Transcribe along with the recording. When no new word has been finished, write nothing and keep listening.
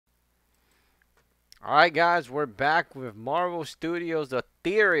Alright guys, we're back with Marvel Studios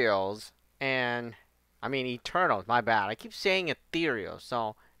Ethereals and Eternals, my bad. I keep saying Ethereal,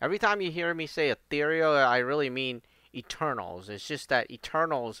 so every time you hear me say Ethereal, I really mean Eternals. It's just that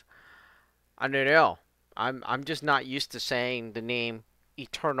Eternals, I don't know. I'm just not used to saying the name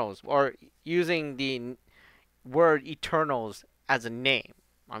Eternals or using the word Eternals as a name.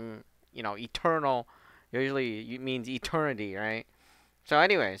 Eternal usually means eternity, right? So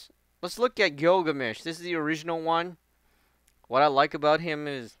anyways, let's look at Gilgamesh. This is the original one. What I like about him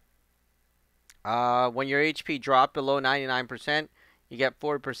is when your HP dropped below 99%, you get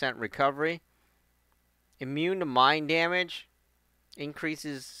 40% recovery. Immune to mind damage,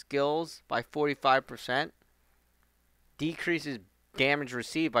 increases skills by 45%, decreases damage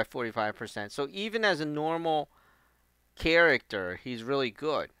received by 45%. So even as a normal character, he's really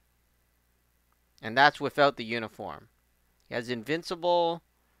good. And that's without the uniform. He has invincible,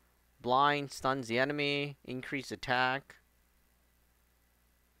 blind, stuns the enemy, increased attack,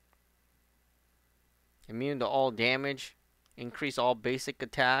 immune to all damage, increase all basic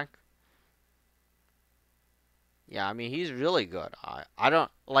attack. Yeah, he's really good. I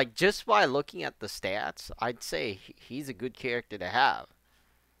don't like, just by looking at the stats, I'd say he's a good character to have.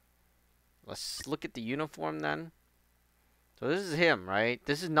 Let's look at the uniform then. So this is him, right?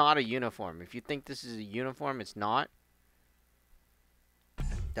 This is not a uniform. If you think this is a uniform, it's not.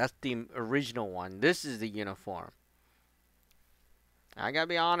 That's the original one. This is the uniform. I gotta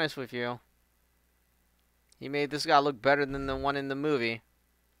be honest with you. He made this guy look better than the one in the movie.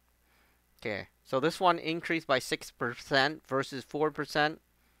 Okay, so this one increased by 6% versus 4%.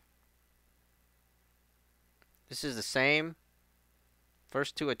 This is the same.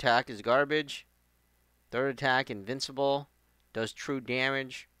 First two attack is garbage. Third attack, invincible. Does true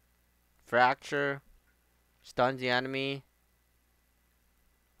damage. Fracture. Stuns the enemy.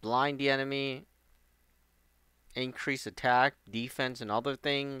 Blind the enemy. Increase attack, defense, and other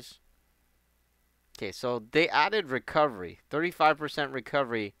things. Okay, so they added recovery. 35%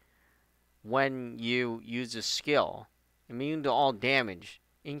 recovery when you use a skill. Immune to all damage.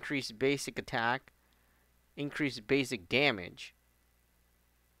 Increase basic attack. Increase basic damage.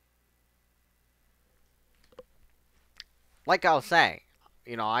 Like I was saying,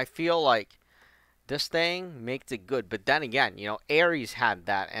 I feel like this thing makes it good. But then again, Ares had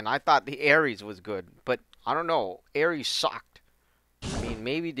that, and I thought the Ares was good. But I don't know, Ares sucked.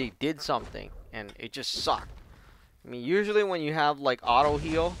 Maybe they did something, and it just sucked. Usually when you have, like, auto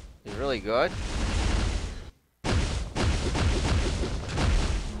heal, it's really good.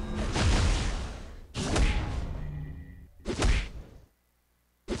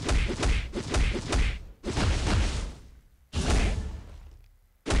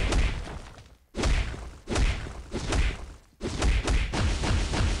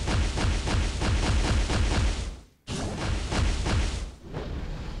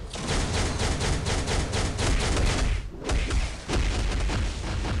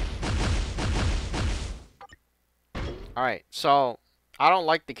 Alright, so I don't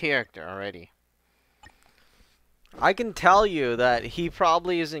like the character already. I can tell you that he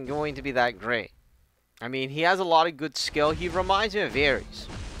probably isn't going to be that great. He has a lot of good skill. He reminds me of Ares.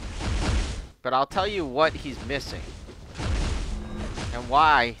 But I'll tell you what he's missing. And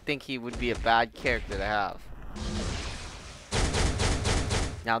why I think he would be a bad character to have.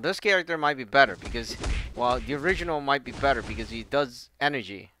 Now, this character might be better because, well, the original might be better because he does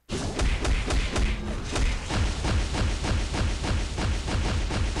energy.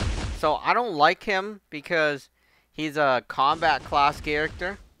 So I don't like him because he's a combat class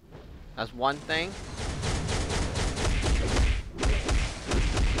character. That's one thing.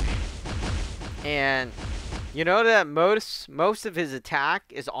 And you know that most of his attack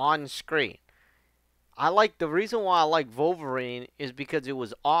is on screen. The reason why I like Wolverine is because it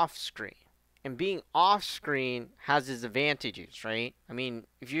was off screen. And being off screen has its advantages, right?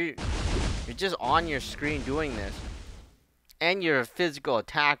 If you're just on your screen doing this, and you're a physical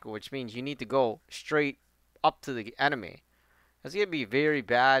attacker, which means you need to go straight up to the enemy, that's going to be very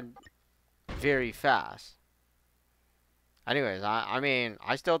bad, very fast. Anyways,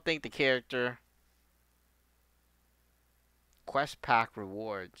 I still think the character... Quest pack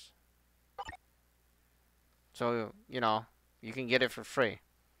rewards. So, you can get it for free.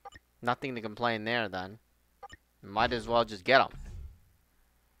 Nothing to complain there, then. Might as well just get them.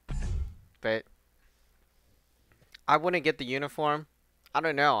 But I wouldn't get the uniform. I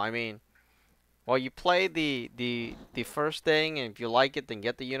don't know. Well, you play the first thing, and if you like it, then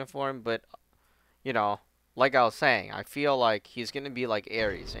get the uniform. But like I was saying, I feel like he's gonna be like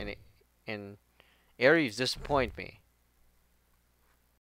Ares, and Ares disappoint me.